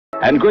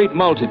and great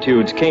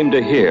multitudes came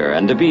to hear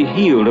and to be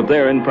healed of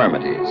their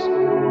infirmities.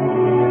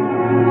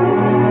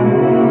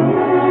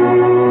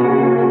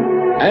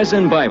 As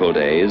in Bible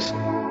days,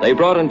 they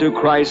brought unto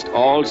Christ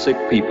all sick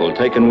people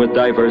taken with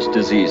diverse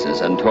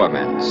diseases and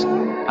torments,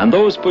 and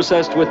those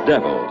possessed with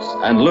devils,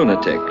 and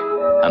lunatic,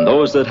 and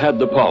those that had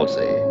the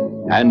palsy,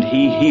 and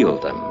he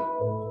healed them.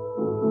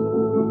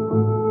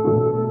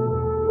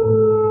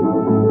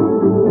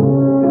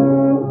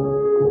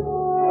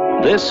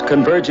 This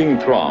converging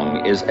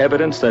throng is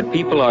evidence that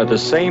people are the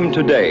same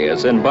today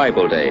as in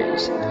Bible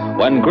days,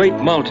 when great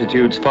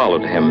multitudes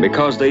followed him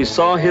because they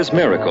saw his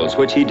miracles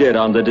which he did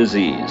on the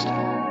diseased.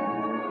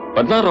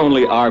 But not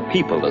only are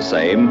people the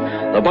same,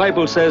 the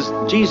Bible says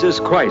Jesus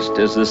Christ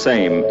is the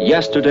same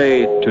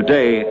yesterday,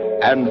 today,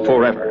 and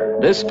forever.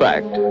 This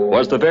fact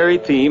was the very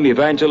theme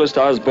Evangelist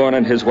Osborn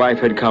and his wife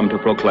had come to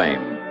proclaim.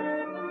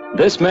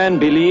 This man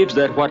believes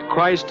that what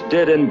Christ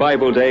did in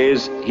Bible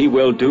days, he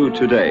will do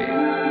today.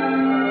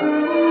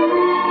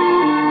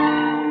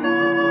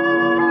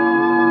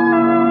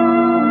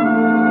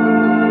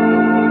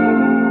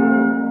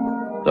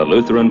 The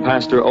Lutheran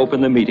pastor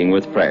opened the meeting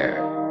with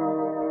prayer.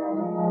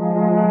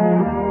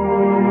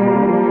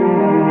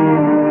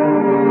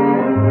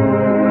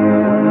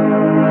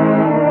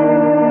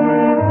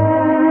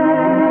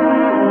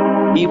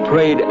 He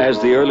prayed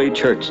as the early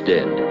church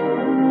did.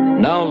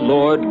 Now,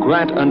 Lord,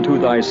 grant unto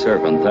thy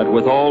servant that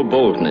with all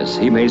boldness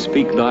he may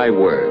speak thy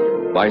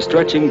word, by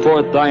stretching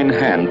forth thine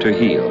hand to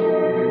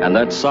heal, and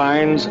that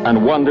signs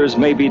and wonders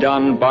may be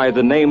done by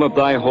the name of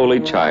thy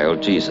holy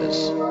child,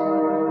 Jesus.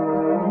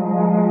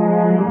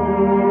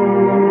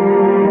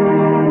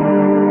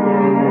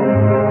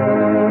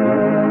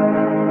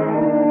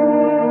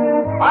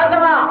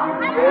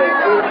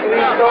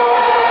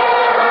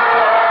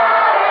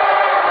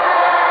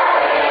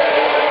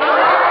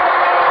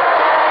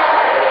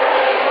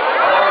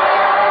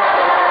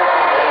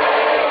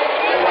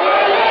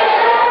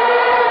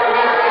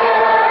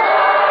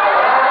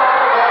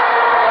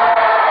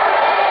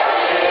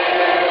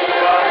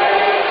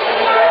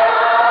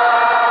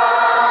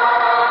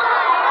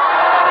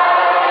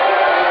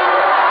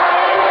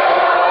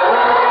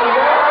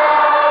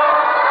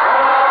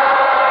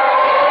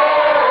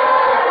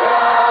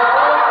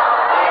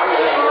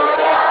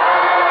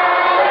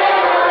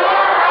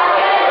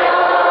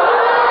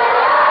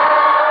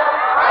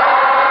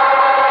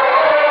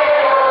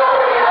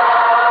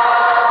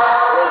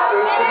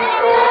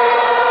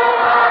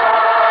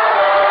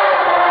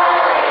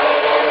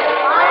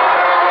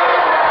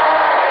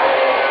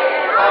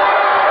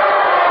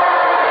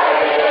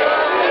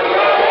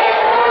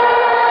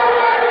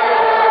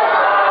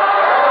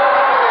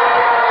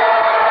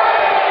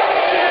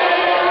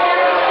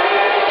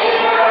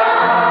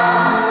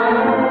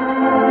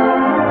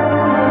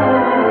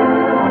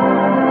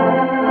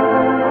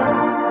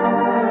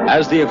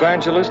 As the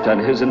evangelist and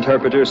his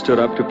interpreter stood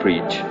up to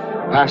preach,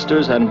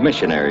 pastors and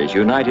missionaries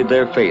united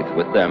their faith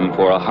with them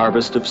for a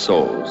harvest of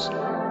souls.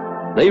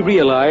 They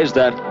realized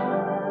that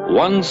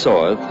one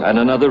soweth and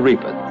another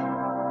reapeth.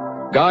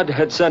 God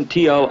had sent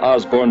T.L.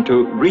 Osborn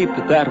to reap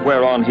that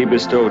whereon he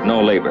bestowed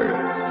no labor.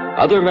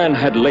 Other men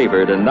had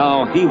labored, and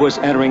now he was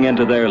entering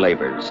into their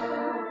labors.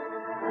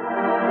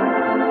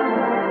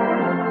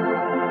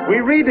 We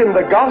read in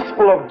the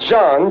Gospel of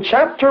John,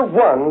 chapter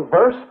 1,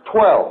 verse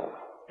 12.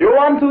 As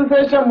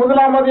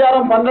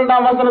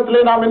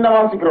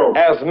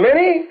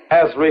many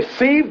as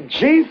received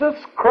Jesus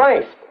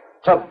Christ,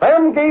 to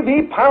them gave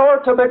he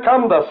power to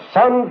become the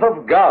sons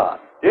of God.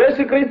 Even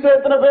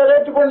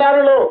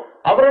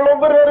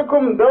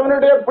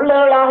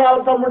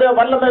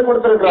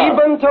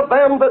to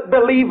them that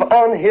believe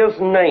on his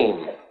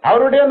name.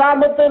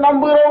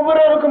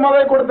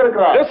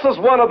 This is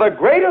one of the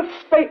greatest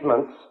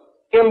statements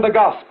in the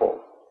gospel.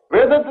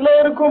 If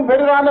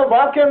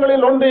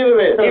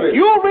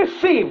you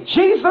receive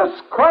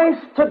Jesus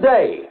Christ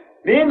today,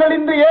 he'll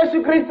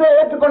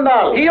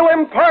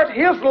impart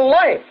his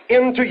life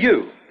into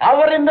you.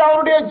 And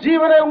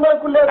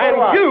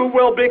you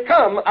will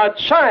become a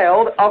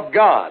child of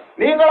God.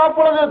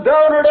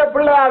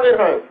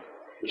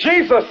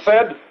 Jesus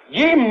said,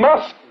 ye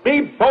must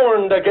be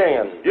born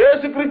again. You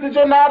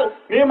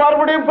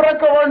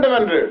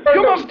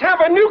must have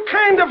a new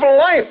kind of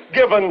life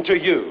given to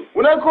you.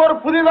 The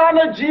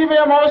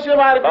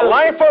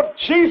life of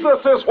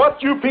Jesus is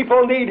what you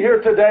people need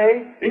here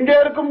today. His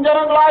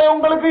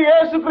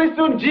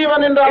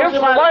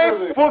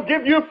life will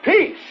give you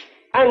peace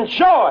and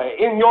joy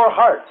in your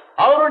heart.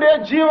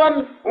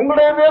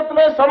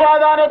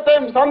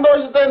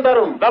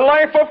 The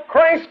life of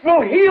Christ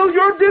will heal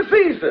your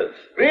diseases.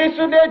 His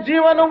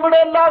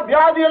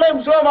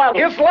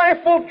life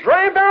will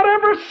drive out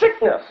every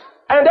sickness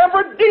and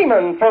every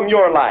demon from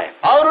your life.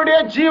 அவருடைய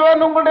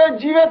ஜீவன் உங்களுடைய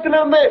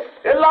ஜீவத்திலிருந்து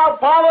எல்லா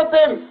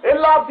பாவத்தையும்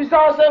எல்லா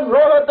பிசாசையும்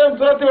ரோகத்தையும்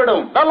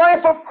துரத்திவிடும். The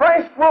life of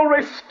Christ will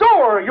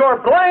restore your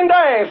blind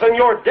eyes and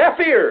your deaf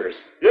ears.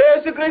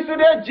 இயேசு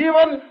கிறிஸ்துவின்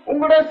ஜீவன்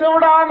உங்களுடைய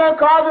செவிடான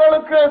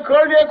காதுகளுக்கு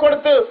கேள்வியை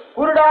கொடுத்து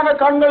குருடான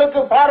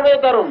கண்களுக்கு பார்வை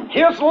தரும்.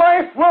 His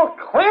life will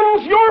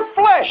cleanse your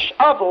flesh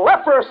of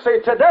leprosy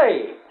today.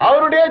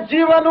 அவருடைய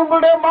ஜீவன்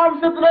உங்களுடைய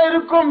மாம்சத்தில்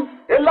இருக்கும்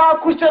எல்லா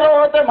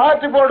குஷ்டரோகத்தை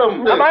மாற்றி போடும்.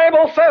 The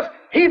Bible says,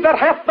 he that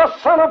hath the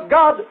Son of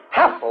God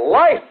hath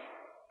life.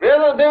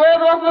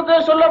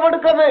 வேதவசனத்தில்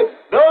சொல்லப்படுகிறது,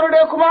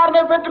 தேவனுடைய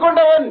குமாரனை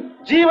பெற்றுக்கொண்டவன்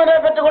ஜீவனை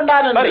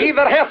பெற்றுக்கொண்டான். But he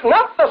that hath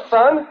not the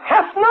Son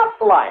hath not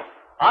life.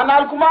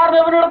 ஆனால் குமாரன்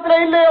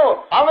எவனிடத்தில் இல்லையோ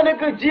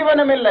அவனுக்கு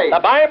ஜீவனும் இல்லை.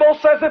 The Bible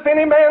says, if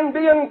any man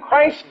be in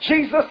Christ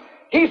Jesus,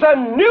 he's a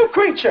new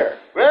creature.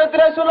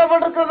 வேதத்திலே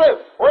சொல்லப்பட்டிருக்கிறது,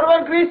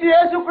 ஒருவன் கிறிஸ்து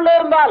இயேசுக்குள்ளே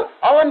இருந்தால்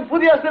அவன்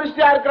புதிய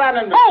சிருஷ்டியா இருக்கிறான்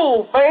என்று. All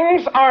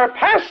things are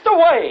passed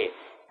away.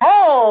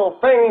 All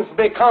things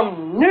become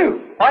new.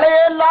 பழைய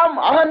எல்லாம்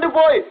அகன்று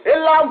போய்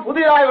எல்லாம்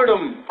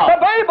புதிதாய்விடும். The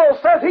Bible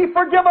says he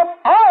forgiveth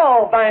all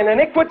thine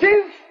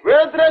iniquities.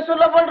 வேதத்திலே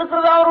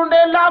சொல்லப்பட்டிருக்கிறது,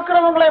 அவருடைய எல்லா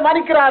அக்கிரமங்களை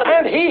மன்னிக்கிறார்.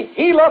 And he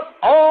healeth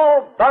all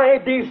thy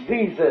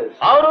diseases.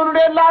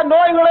 அவருடைய எல்லா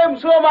நோய்களையும்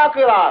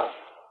சுகமாக்குகிறார்.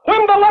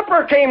 When the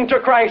leper came to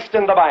Christ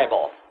in the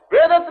Bible,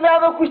 வேதத்திலே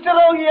அந்த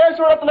குஷ்டரோகி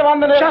இயேசுவிடத்தில்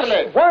வந்த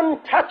நேரத்திலே just one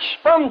touch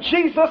from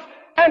Jesus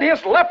and his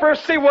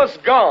leprosy was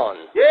gone.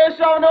 இயேசு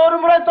அவனை ஒரு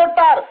முறை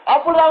தொட்டார்,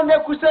 அப்பொழுது அவனுடைய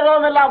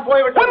குஷ்டரோகம் எல்லாம்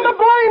போய்விட்டது. When the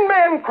blind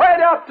man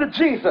cried out to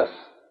Jesus,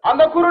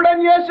 அந்த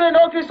குருடன் இயேசுவை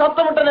நோக்கி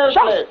சத்தமிட்ட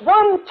நேரத்திலே just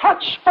one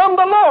touch from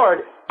the Lord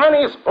and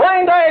his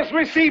blind eyes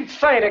received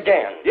sight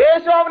again.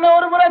 இயேசு அவனை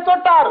ஒரு முறை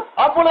தொட்டார்,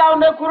 அப்பொழுது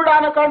அவனுடைய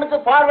குருடான கண்ணுக்கு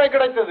பார்வை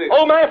கிடைத்தது.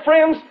 Oh my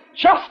friends,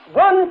 just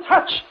one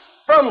touch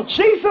from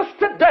Jesus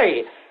today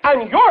and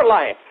your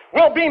life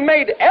will be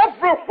made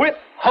everywhere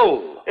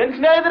whole. என்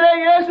சிநேகிதரே,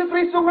 இயேசு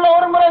கிறிஸ்து உங்களை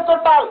ஒரு முறை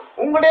தொட்டால்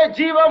உங்களுடைய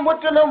ஜீவன்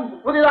முற்றிலும்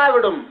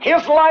புதிதாய்விடும்.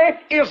 His life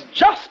is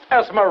just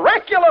as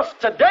miraculous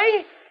today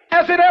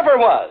as it ever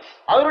was.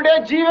 அவருடைய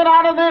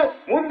ஜீவனானது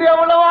முன்பு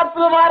எவ்வளவு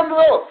அற்புதமா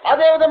இருந்ததோ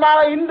அதே விதமாக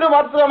இன்றும்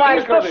அற்புதமா He's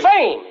the இருக்கிறது.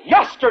 same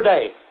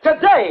yesterday,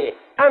 today,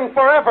 and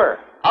forever.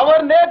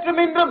 அவர்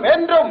நேற்றும் இன்றும்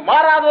என்றும்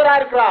மாறாதவராக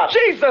இருக்கிறார்.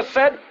 Jesus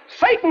said,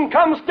 Satan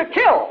comes to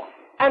kill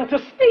and to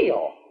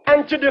steal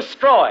and to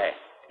destroy.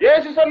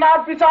 இயேசு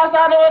சொன்னார்,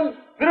 பிசாசானவன்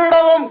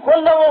திருடவும்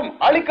கொல்லவும்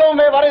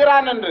அழிக்கவுமே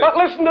வருகிறான் என்று. But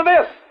listen to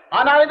this.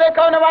 ஆனால் இதை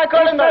கவனமாய் He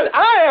கேளுங்கள்.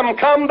 said, I am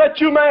come that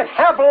you might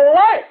have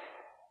life,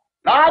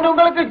 நான்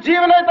உங்களுக்கு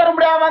ஜீவனை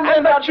தரும்படியாக and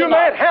வந்தேன் that you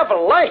might have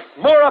life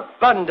more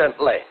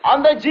abundantly.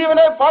 அந்த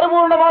ஜீவனை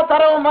பரிபூர்ணமா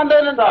தரவும்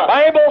வந்தேன் The என்றார்.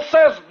 Bible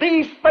says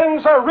these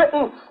things are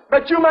written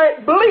that you might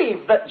believe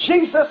that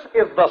Jesus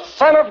is the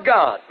Son of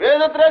God.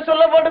 வேதத்திலே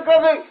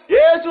சொல்லப்பட்டிருக்கிறது,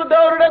 இயேசு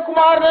தேவனுடைய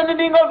குமாரன் என்று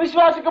நீங்கள்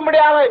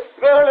விசுவாசிக்கும்படியாக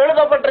இவைகள்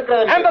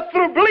எழுதப்பட்டிருக்கிறது. And that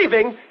through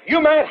believing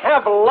you might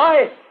have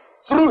life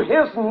through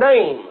his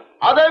name.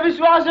 அதை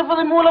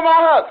விசுவாசிப்பதன்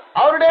மூலமாக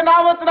அவருடைய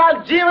நாமத்தினால்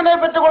ஜீவனை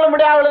பெற்றுக்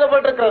கொள்ளும்படியாக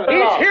எழுதப்பட்டிருக்கிறது.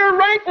 He's here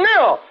right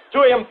now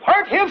to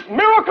impart his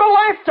miracle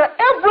life to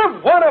every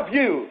one of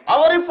you.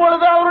 அவர்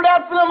இப்பொழுது அவருடைய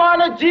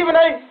அற்புதமான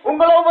ஜீவனை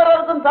உங்கள்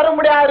ஒவ்வொருவருக்கும்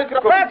தரும்படியாக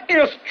இருக்கிறார். That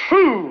is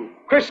true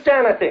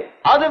Christianity.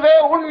 அதுவே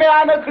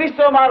உண்மையான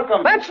கிறிஸ்தவ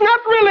மார்க்கம். That's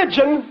not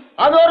religion.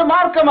 அது ஒரு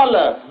மார்க்கம் அல்ல,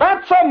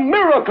 That's a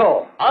miracle.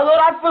 அது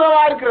ஒரு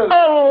அற்புதமா இருக்கிறது.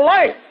 A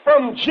life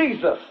from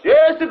Jesus.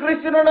 இயேசு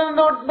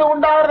கிறிஸ்துவிலிருந்து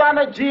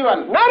உண்டாவதான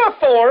ஜீவன். Not a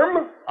form.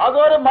 அது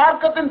ஒரு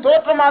மார்க்கத்தின்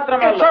தோற்றம் It's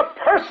மாத்திரமல்ல, a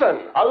person.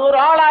 அது ஒரு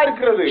ஆளா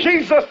இருக்கிறது.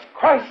 Jesus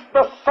Christ,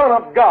 the Son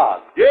of God.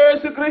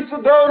 இயேசு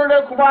கிறிஸ்து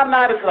தேவனுடைய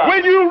குமாரனா இருக்கிறார்.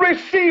 Will you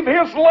receive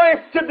his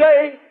life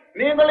today?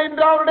 நீங்கள்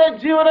இன்று அவருடைய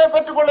ஜீவனை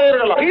பெற்றுக்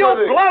கொள்கிறீர்களா?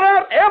 He'll blot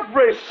out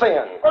every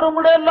sin. அவர்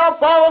உங்களுடைய எல்லா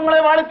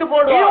பாவங்களையும் அழித்து He'll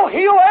போடுவார்.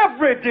 heal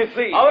every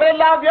disease. அவர்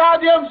எல்லா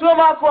வியாதியையும்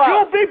சுகமாக்குவார்.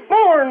 You'll be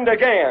born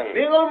again.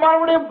 நீங்கள்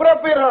மறுபடியும்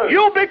பிறப்பீர்கள்.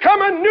 You'll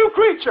become a new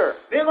creature.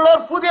 நீங்கள்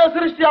ஒரு புதிய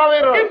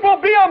சிருஷ்டியாவீர்கள். It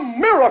will be a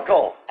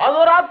miracle. அது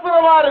ஒரு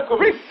அற்புதமா இருக்கும்.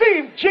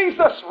 Receive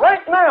Jesus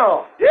right now.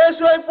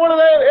 இயேசுவை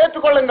இப்பொழுது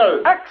ஏற்றுக்கொள்ளுங்கள்.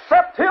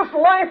 Accept his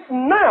life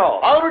now.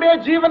 அவருடைய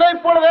ஜீவனை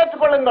இப்பொழுது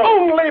ஏற்றுக்கொள்ளுங்கள்.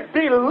 Only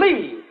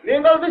believe.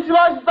 நீங்கள்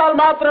விசுவாசித்தால்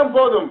மாத்திரம்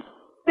போதும்.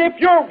 If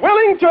you're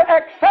willing to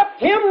accept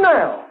him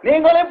now,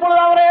 நீங்கள் இப்பொழுது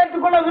அவரை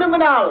ஏற்றுக்கொள்ள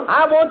விரும்பினால்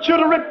I want you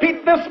to repeat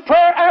this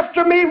prayer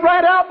after me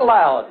right out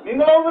loud.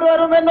 நீங்கள்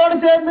ஒவ்வொருவரும் என்னோடு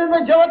சேர்ந்து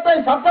இந்த ஜெபத்தை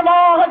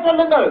சத்தமாக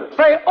சொல்லுங்கள்.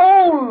 Say,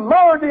 oh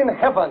Lord in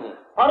heaven,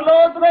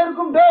 பரலோகத்தில்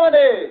இருக்கும்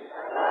தேவனே,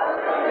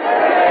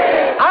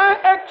 I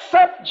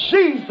accept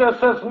Jesus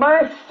as my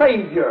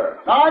Savior.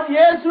 நான்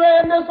இயேசுவை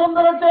என்ற சொந்த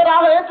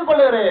ரட்சகராக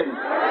ஏற்றுக்கொள்கிறேன்.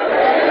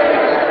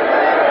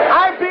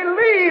 I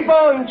believe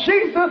on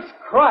Jesus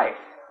Christ.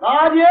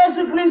 நான்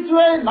இயேசு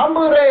கிறிஸ்துவை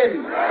நம்புகிறேன்.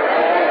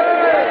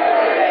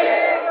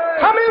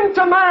 Come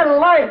into my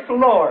life,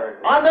 Lord.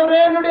 ஆண்டவரே,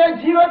 என்னுடைய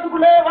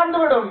ஜீவத்துக்குள்ளே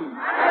வந்துவிடும்.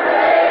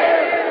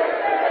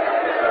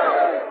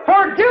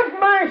 Forgive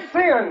my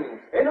sins.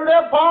 என்னுடைய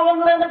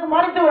பாவங்களை எனக்கு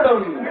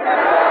மன்னித்துவிடும்.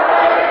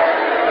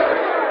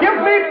 Give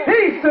me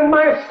peace in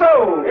my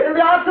soul.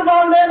 என்னுடைய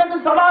ஆத்துமாவிலே எனக்கு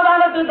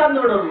சமாதானத்தை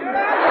தந்துவிடும்.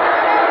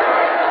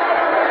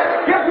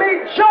 Give me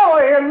joy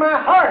in my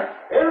heart.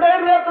 என்னுடைய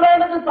இதயத்திலே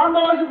எனக்கு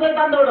சந்தோஷத்தை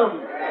தந்துவிடும்.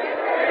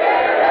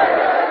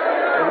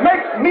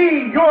 Make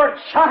me your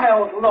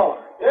child, Lord.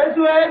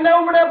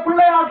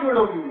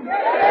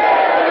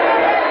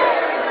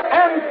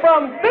 And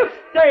from this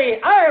day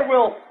I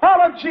will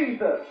follow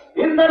Jesus.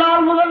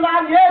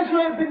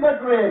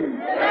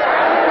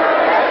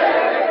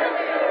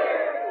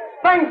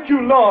 Thank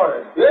you,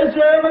 Lord.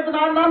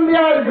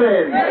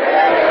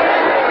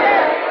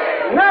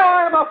 Now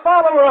I am a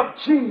follower of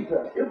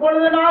Jesus.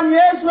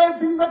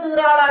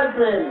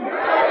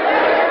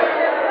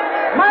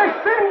 My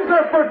sins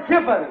are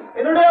forgiven.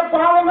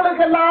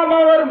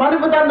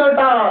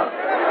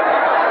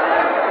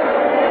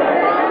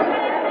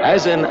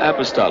 As in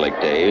apostolic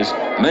days,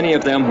 many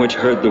of them which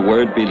heard the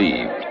word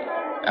believed,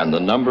 and the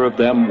number of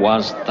them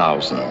was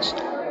thousands.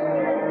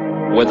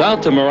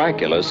 Without the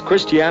miraculous,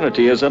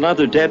 Christianity is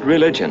another dead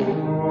religion.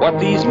 What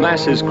these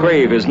masses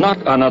crave is not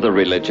another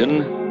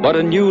religion, but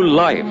a new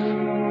life.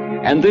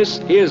 And this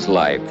is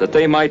life, that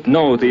they might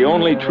know the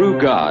only true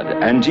God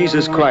and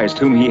Jesus Christ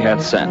whom he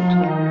hath sent.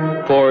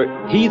 For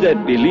he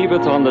that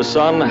believeth on the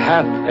Son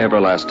hath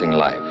everlasting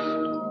life.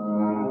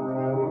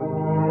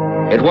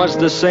 It was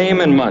the same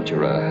in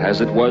Madura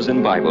as it was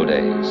in Bible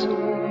days.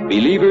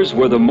 Believers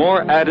were the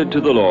more added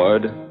to the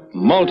Lord,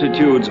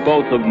 multitudes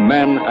both of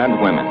men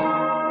and women.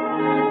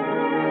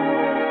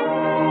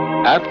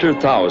 After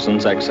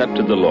thousands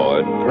accepted the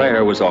Lord,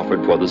 prayer was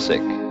offered for the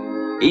sick.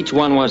 Each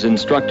one was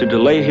instructed to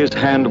lay his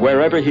hand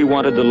wherever he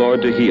wanted the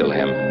Lord to heal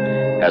him,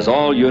 as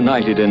all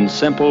united in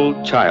simple,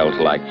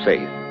 childlike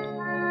faith.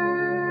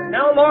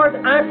 Now, Lord,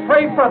 I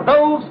pray for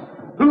those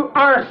who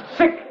are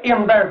sick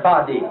in their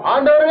body.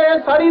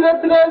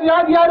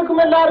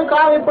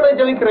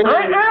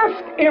 I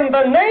ask in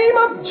the name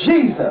of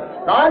Jesus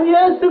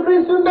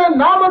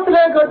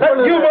that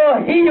you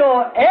will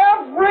heal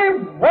every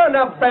one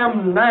of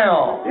them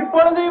now.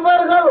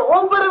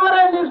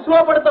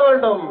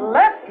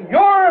 Let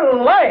your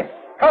life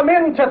come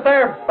into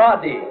their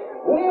body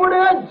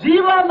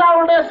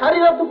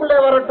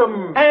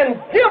and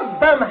give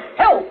them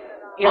health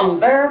in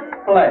their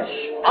flesh.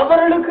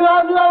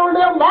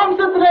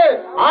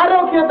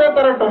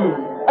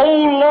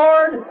 Oh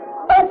Lord,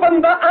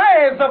 open the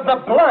eyes of the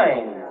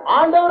blind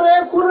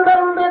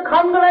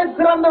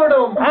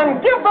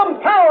and give them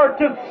power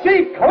to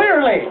see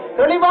clearly.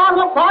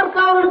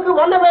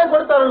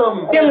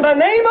 In the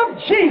name of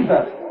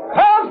Jesus,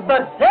 cause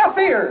the deaf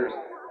ears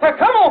to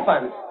come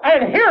open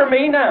and hear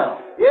me now.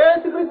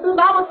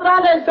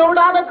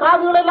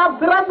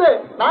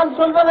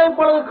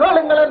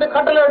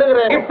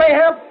 If they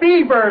have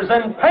fevers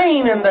and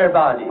pain in their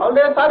body, right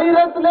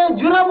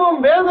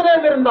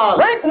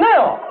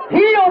now,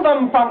 heal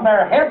them from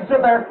their heads to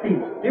their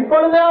feet.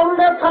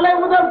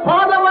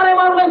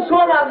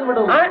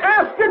 I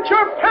ask that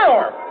your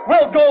power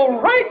will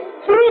go right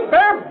through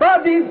their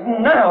bodies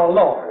now,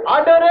 Lord.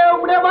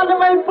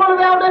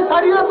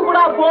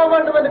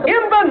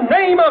 In the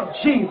name of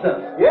Jesus.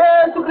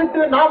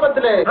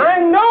 I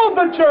know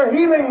that you're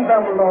healing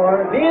them,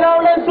 Lord.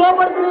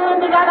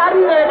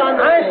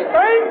 I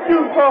thank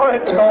you for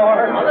it,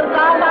 Lord.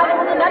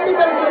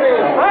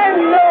 I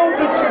know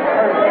that you're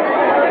hurting.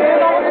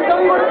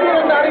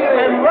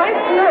 And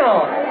right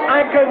now,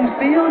 I can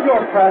feel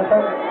your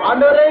presence.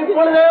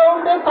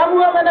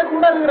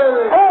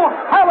 Oh,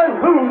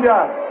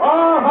 hallelujah.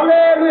 Oh,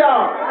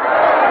 hallelujah.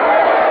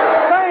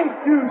 Thank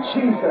you,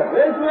 Jesus.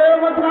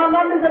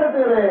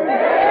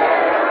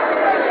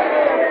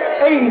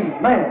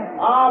 Amen.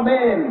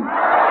 Amen.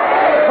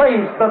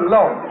 Praise the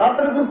Lord.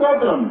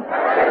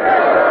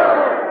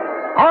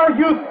 Are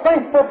you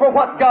thankful for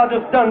what God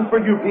has done for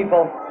you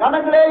people?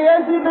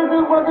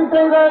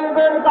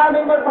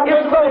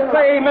 If so,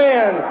 say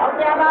amen.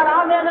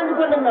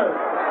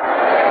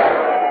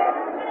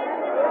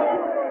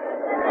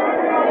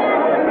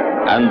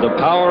 And the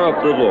power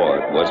of the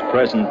Lord was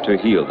present to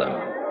heal them.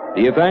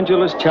 The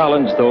evangelist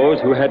challenged those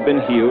who had been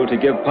healed to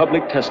give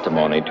public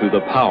testimony to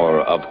the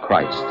power of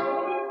Christ.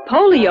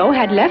 Polio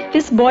had left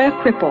this boy a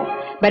cripple,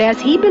 but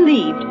as he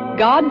believed,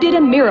 God did a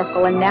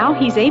miracle, and now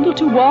he's able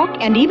to walk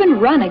and even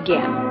run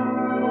again.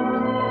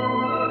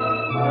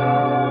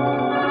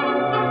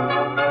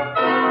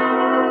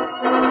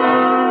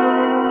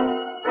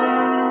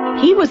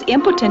 He was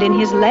impotent in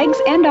his legs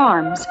and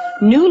arms.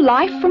 New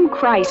life from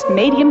Christ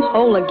made him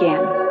whole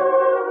again.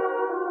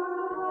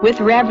 With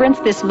reverence,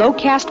 this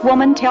low-caste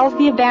woman tells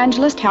the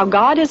evangelist how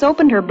God has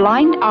opened her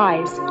blind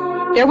eyes.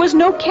 There was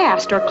no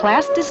caste or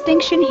class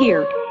distinction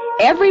here.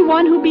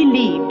 Everyone who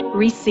believed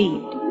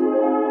received.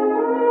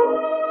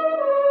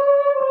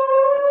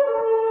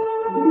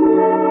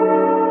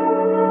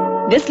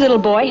 This little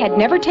boy had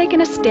never taken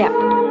a step.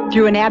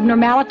 Through an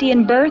abnormality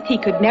in birth, he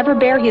could never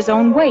bear his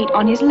own weight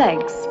on his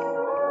legs.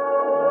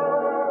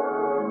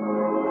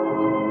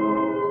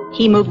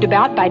 He moved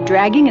about by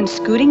dragging and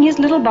scooting his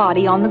little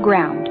body on the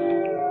ground.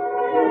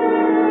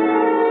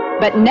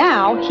 But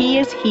now he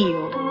is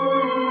healed.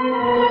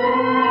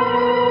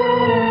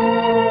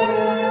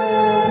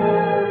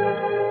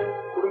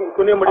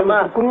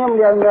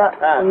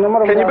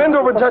 Can you bend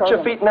over and touch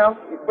your feet now?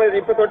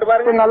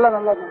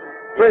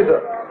 Praise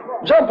the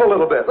Jump a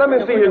little bit. Let me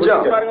see you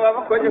jump.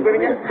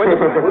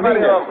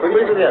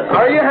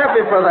 Are you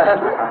happy for that?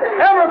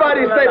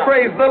 Everybody say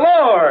praise the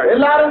Lord.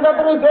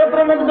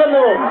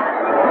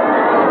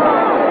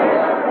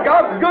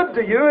 God's good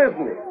to you,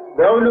 isn't he?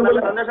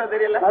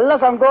 நல்ல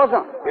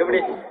சந்தோஷம்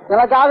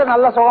எனக்காக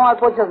நல்ல சுகமா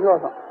போச்சு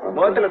சந்தோஷம்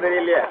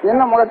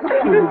என்ன முகத்தில்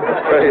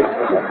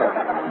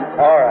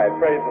All right,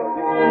 praise the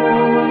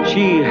Lord.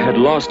 She had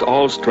lost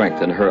all strength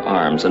in her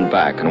arms and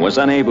back and was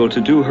unable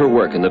to do her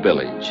work in the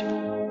village.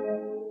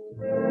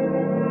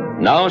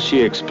 Now she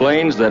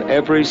explains that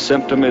every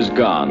symptom is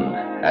gone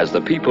as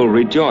the people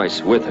rejoice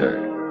with her.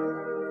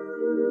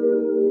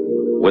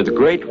 With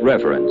great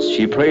reverence,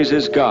 she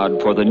praises God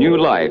for the new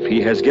life he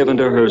has given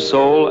to her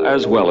soul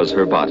as well as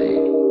her body.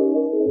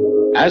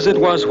 As it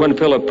was when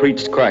Philip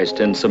preached Christ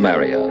in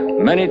Samaria,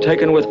 many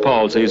taken with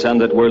palsies and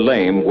that were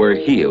lame were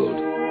healed.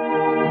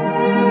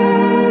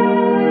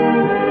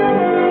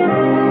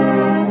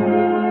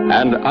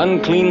 And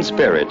unclean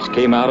spirits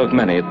came out of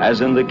many, as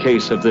in the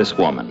case of this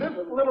woman. This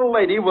little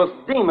lady was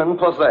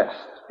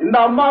demon-possessed.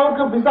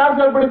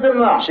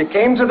 She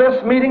came to this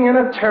meeting in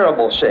a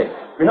terrible shape.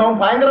 The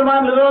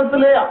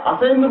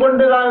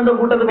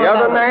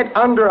other night,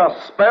 under a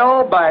spell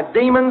by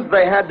demons,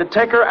 they had to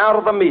take her out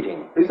of the meeting.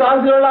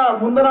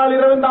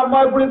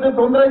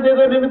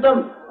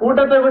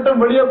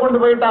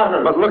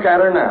 But look at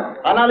her now.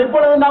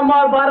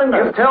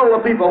 Just tell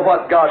the people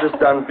what God has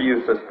done for you,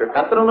 sister.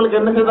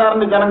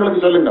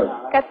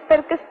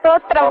 கர்த்தருக்கு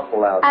ஸ்தோத்திரம்.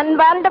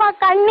 அன்பார்ந்த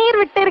கண்ணீர்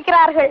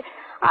விட்டிருக்கிறார்கள்.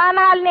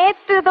 ஆனால்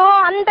நேற்றுதோ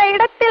அந்த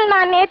இடத்தில்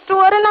நான் நேற்று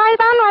ஒரு நாள்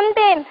தான்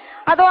வந்தேன்.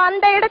 அதோ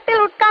அந்த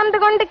இடத்தில் உட்கார்ந்து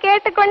கொண்டு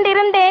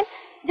கேட்டுக்கொண்டிருந்தேன்.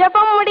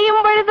 ஜெபம்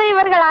முடியும் பொழுது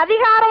இவர்கள்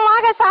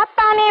அதிகாரமாக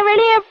சாத்தானே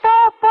வெளியே போ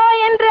போ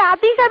என்று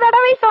அதிக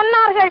தடவை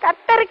சொன்னார்கள்.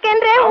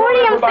 கர்த்தருக்கென்றே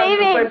ஊழியம்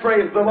செய்வேன்.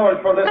 Praise the Lord.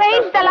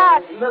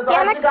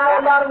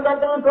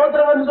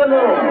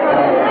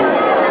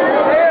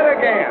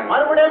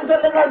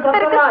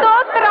 கர்த்தருக்கு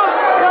ஸ்தோத்திரம்.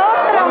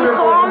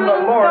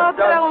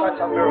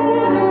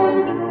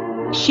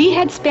 She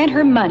had spent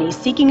her money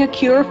seeking a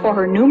cure for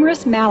her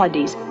numerous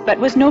maladies, but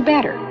was no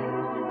better.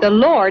 The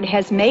Lord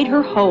has made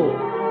her whole.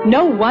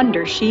 No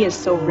wonder she is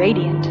so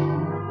radiant.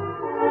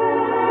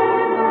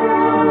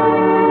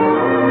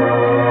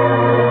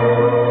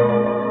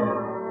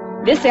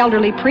 This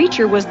elderly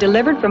preacher was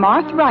delivered from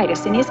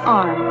arthritis in his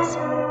arms.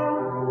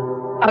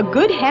 A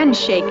good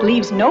handshake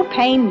leaves no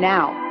pain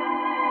now.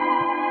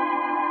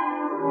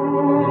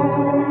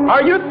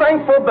 Are you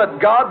thankful that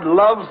God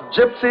loves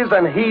gypsies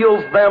and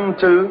heals them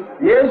too?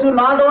 Here's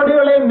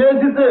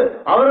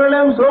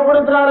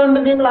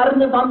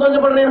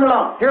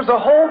a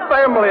whole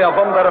family of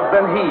them that have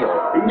been healed.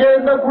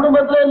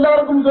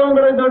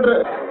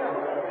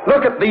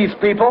 Look at these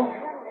people.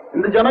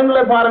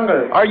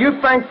 Are you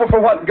thankful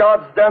for what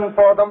God's done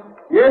for them?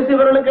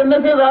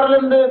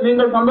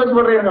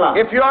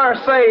 If you are,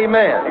 say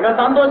amen.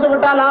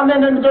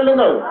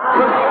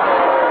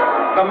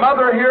 The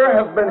mother here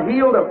has been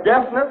healed of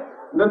deafness.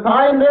 And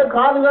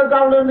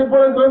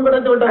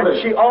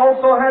she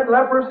also had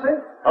leprosy.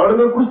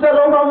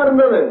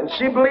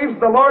 She believes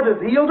the Lord has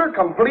healed her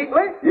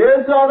completely.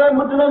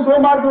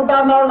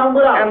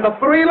 And the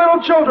 3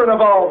 little children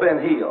have all been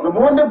healed.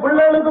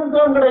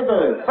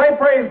 Say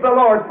praise the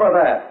Lord for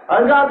that.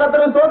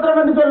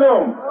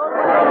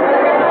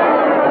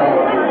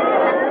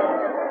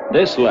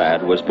 This lad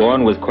was born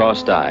with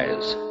crossed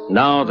eyes.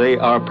 Now they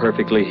are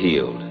perfectly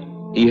healed.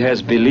 He has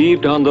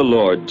believed on the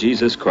Lord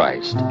Jesus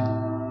Christ.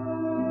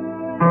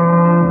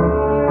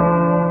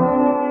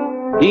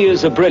 He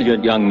is a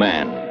brilliant young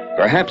man.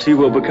 Perhaps he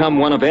will become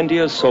one of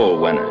India's soul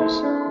winners.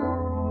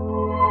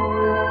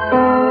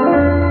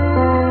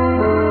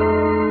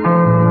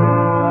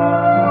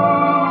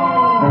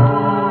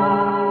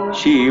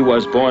 She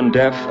was born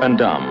deaf and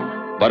dumb,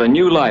 but a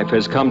new life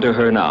has come to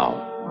her now.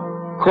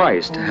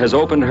 Christ has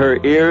opened her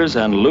ears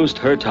and loosed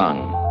her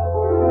tongue.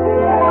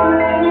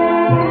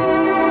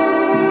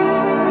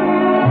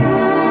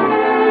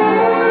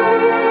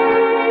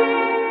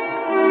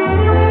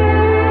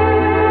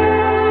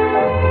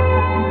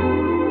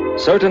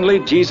 Certainly,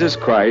 Jesus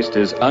Christ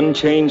is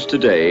unchanged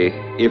today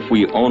if we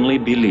only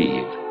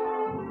believe.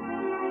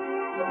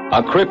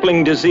 A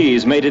crippling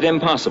disease made it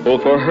impossible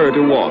for her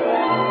to walk.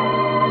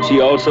 She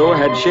also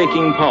had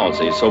shaking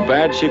palsy so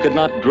bad she could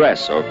not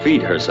dress or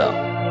feed herself.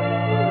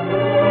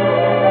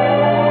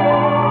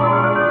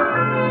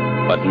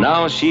 But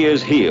now she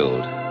is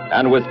healed,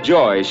 and with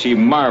joy she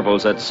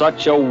marvels at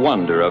such a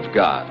wonder of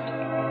God.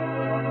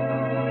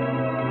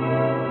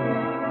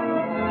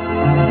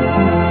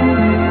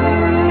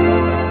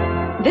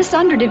 This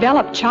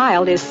underdeveloped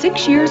child is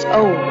 6 years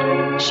old.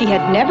 She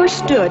had never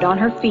stood on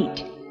her feet.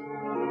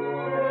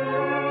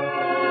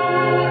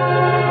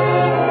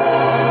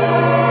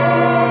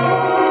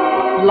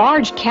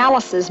 Large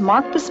calluses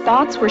marked the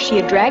spots where she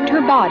had dragged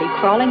her body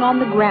crawling on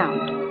the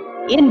ground.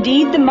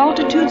 Indeed, the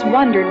multitudes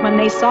wondered when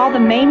they saw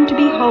the maimed to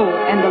be whole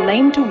and the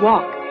lame to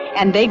walk,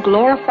 and they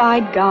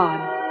glorified God.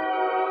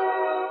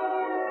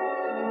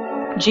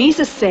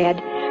 Jesus said,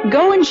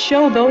 "Go and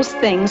show those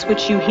things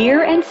which you hear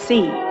and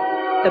see."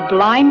 the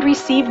blind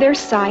receive their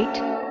sight,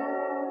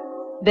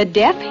 the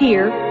deaf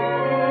hear,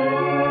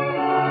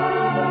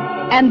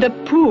 and the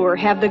poor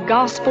have the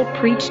gospel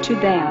preached to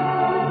them.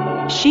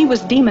 She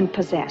was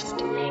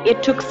demon-possessed.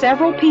 It took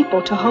several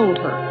people to hold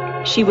her.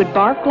 She would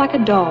bark like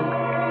a dog.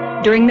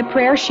 During the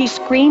prayer, she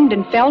screamed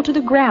and fell to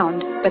the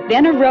ground, but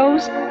then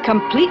arose,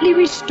 completely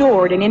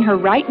restored and in her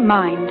right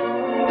mind.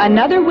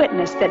 Another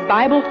witness that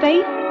Bible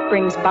faith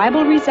brings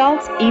Bible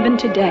results even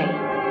today.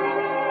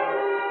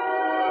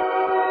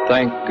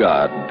 Thank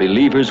God,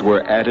 believers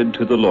were added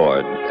to the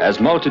Lord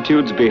as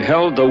multitudes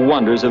beheld the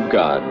wonders of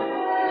God.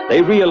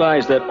 They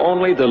realized that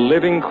only the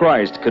living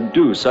Christ could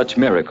do such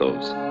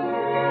miracles.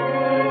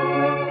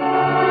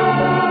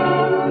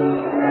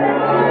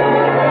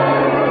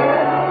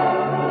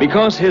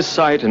 Because his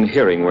sight and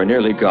hearing were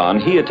nearly gone,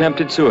 he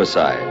attempted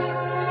suicide.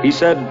 He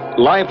said,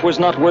 "Life was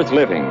not worth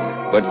living,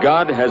 but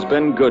God has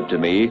been good to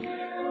me.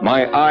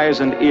 My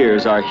eyes and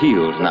ears are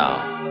healed now."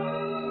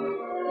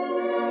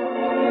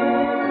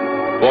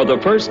 For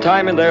the first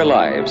time in their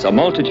lives, a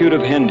multitude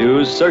of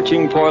Hindus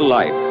searching for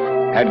life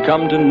had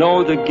come to know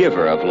the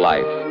giver of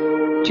life,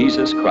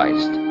 Jesus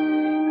Christ.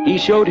 He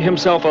showed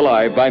himself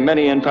alive by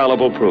many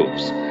infallible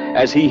proofs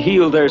as he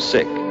healed their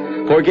sick,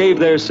 forgave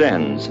their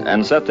sins,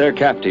 and set their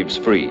captives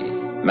free.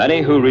 Many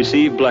who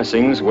received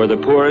blessings were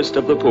the poorest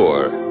of the poor,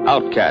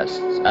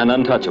 outcasts and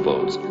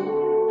untouchables.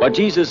 But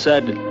Jesus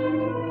said,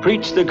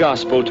 "Preach the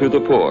gospel to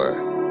the poor,"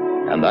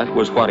 and that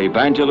was what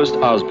evangelist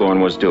Osborn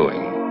was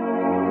doing.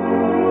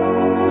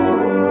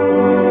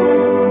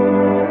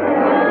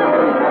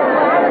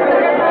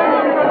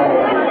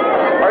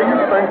 Are you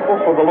thankful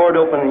for the Lord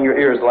opening your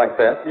ears like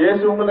that?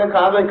 இயேசு உங்களை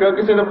காதை கேட்க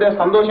செய்தபடியா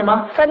சந்தோஷமா?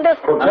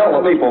 சந்தோஷம். Tell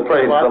the people,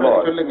 praise the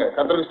Lord. சொல்லுங்க,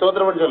 கர்த்தருக்கு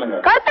ஸ்தோத்திரம் சொல்லுங்க.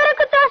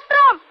 கர்த்தருக்கு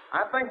ஸ்தோத்திரம்.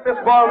 I think this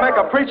boy will make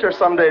a preacher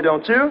someday,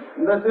 don't you?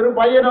 இந்த சிறு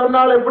பையன் ஒரு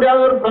நாள்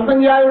எப்படியாவது ஒரு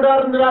பிரசங்கியாகி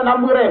விடுவார்னு நான்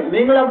நம்புகிறேன்.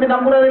 நீங்களும் அப்படி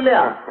நம்புறது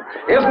இல்லையா?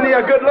 Isn't he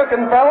a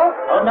good-looking fellow?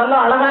 அவர் நல்லா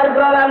அழகா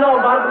இருக்கிறாரோ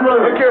பார்க்கும்போது.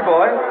 Look here,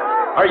 boy.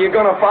 Are you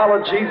going to follow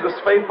Jesus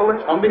faithfully?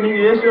 தம்பி, நீங்க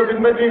இயேசுவை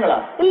பின்பற்றுவீங்களா?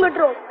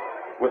 பின்பற்றுவோம்.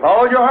 With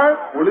all your heart?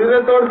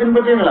 உளிரத்தோடு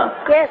பின்பற்றுவீங்களா?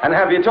 Yes. And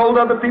have you told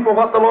other people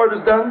what the Lord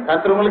has done?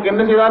 கர்த்தர் உங்களுக்கு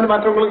என்ன செய்தான்னு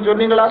மற்றவங்களுக்கு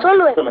சொன்னீங்களா?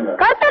 சொல்லுவேன். சொல்லுங்க.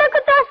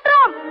 கர்த்தருக்கு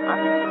ஸ்தோத்திரம்.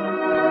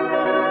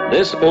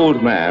 This old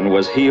man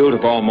was healed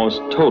of almost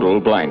total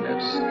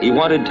blindness. He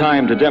wanted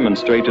time to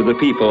demonstrate to the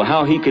people how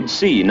he could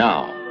see now.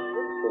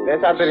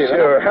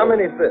 Sure. How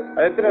many is this?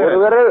 ஒரு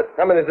விரல்,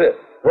 How many is this?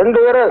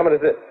 2 விரல், How many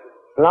is this?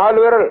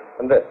 4 விரல்,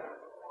 And this?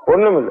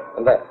 ஒண்ணுமில்லை,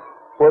 And that?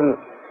 ஒண்ணு.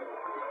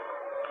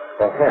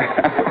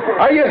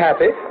 Are you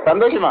happy?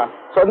 சந்தோஷமா?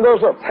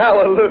 சந்தோஷம்.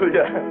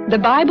 Hallelujah.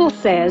 The Bible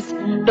says,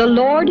 "The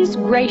Lord is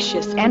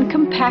gracious and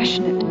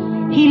compassionate.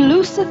 He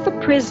looseth the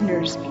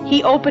prisoners. He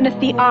openeth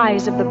the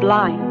eyes of the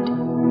blind."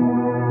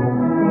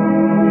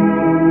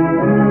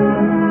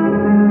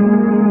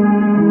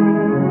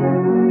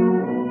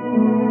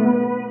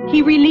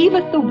 He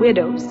relieveth the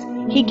widows.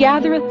 He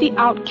gathereth the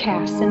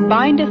outcasts and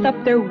bindeth up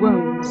their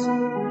wounds.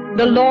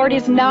 The Lord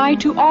is nigh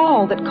to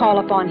all that call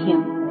upon him.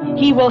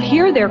 He will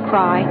hear their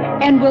cry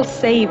and will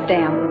save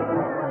them.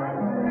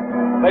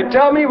 They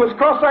tell me he was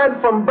cross-eyed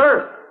from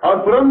birth.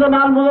 அவர் பிறந்த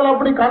நாள் முதல்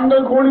அப்படி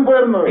கண்கள் கூலி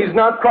போயிருந்தது. He's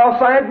not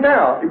cross-eyed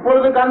now.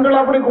 இப்பொழுது கண்கள்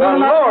அப்படி The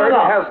Lord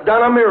கூலி. has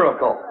done a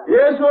miracle.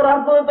 இயேசு ஒரு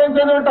அற்புதத்தை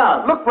செய்து விட்டார்.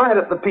 Look right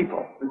at the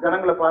people.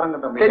 ஜனங்களை பாருங்க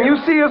தம்பி. Can you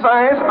see his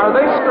eyes? Are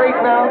they straight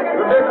now?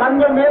 இவருடைய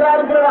கண்கள் நேரா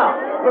இருக்கிறதா?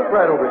 Look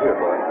right over here,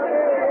 boy.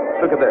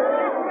 Look at that.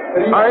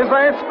 Are his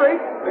eyes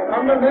straight?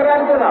 கண்கள் நேரா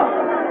இருக்கிறதா?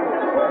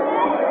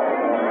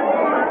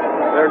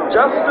 They're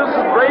just as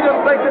straight as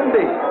they can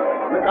be.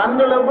 இந்த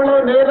கண்கள்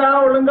எவ்வளவு நேரா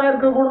ஒழுங்கா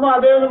இருக்க கூடுமோ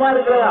அதே விதமா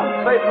இருக்கிறதா?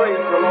 Say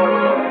praise the Lord.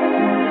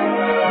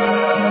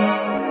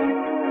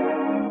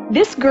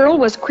 This girl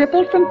was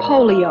crippled from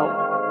polio.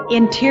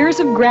 In tears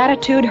of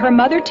gratitude, her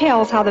mother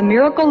tells how the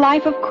miracle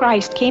life of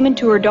Christ came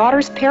into her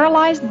daughter's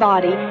paralyzed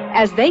body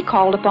as they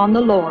called upon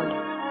the Lord.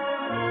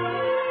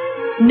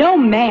 No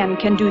man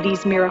can do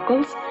these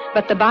miracles,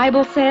 but the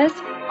Bible says,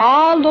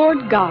 "Ah,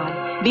 Lord God,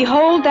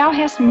 behold, thou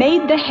hast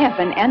made the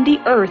heaven and the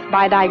earth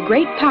by thy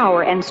great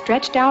power and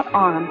stretched out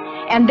arm,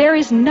 and there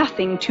is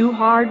nothing too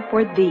hard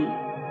for thee."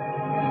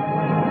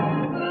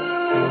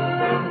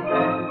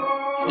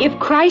 If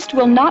Christ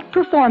will not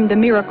perform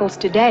the miracles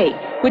today,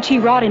 which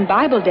he wrought in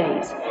Bible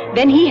days,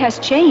 then he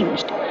has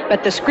changed.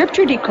 But the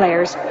scripture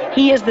declares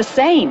he is the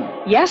same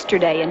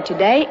yesterday and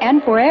today and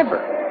forever.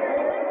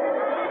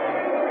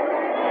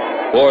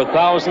 For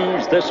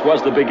thousands, this was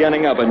the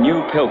beginning of a new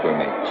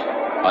pilgrimage,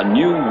 a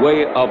new way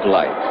of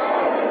life.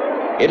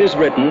 It is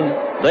written,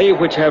 "They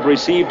which have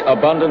received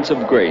abundance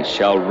of grace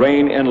shall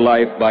reign in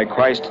life by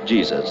Christ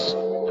Jesus.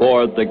 For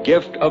the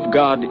gift of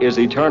God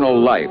is eternal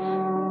life."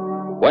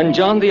 When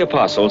John the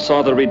Apostle saw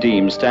the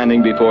redeemed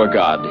standing before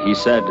God, he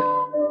said,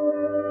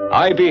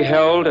 "I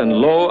beheld, and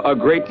lo, a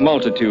great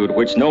multitude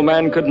which no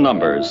man could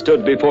number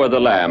stood before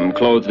the Lamb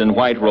clothed in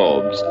white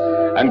robes,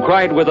 and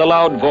cried with a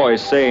loud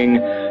voice, saying,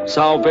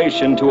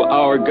 Salvation to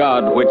our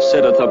God which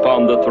sitteth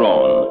upon the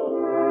throne."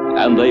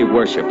 And they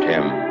worshipped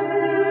him.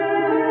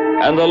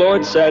 And the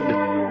Lord said,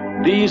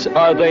 These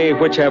are they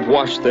which have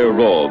washed their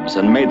robes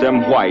and made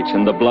them white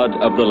in the blood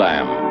of the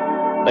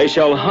Lamb. They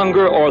shall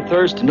hunger or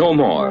thirst no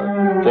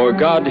more, for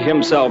God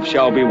himself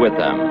shall be with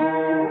them.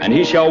 And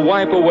he shall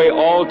wipe away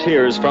all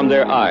tears from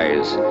their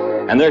eyes,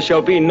 and there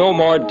shall be no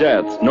more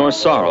death, nor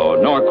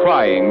sorrow, nor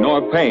crying,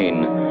 nor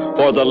pain,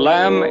 for the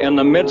Lamb in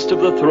the midst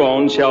of the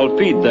throne shall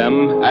feed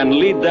them and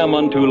lead them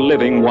unto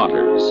living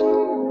waters.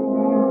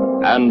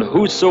 And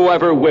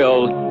whosoever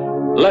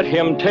will, let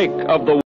him take of the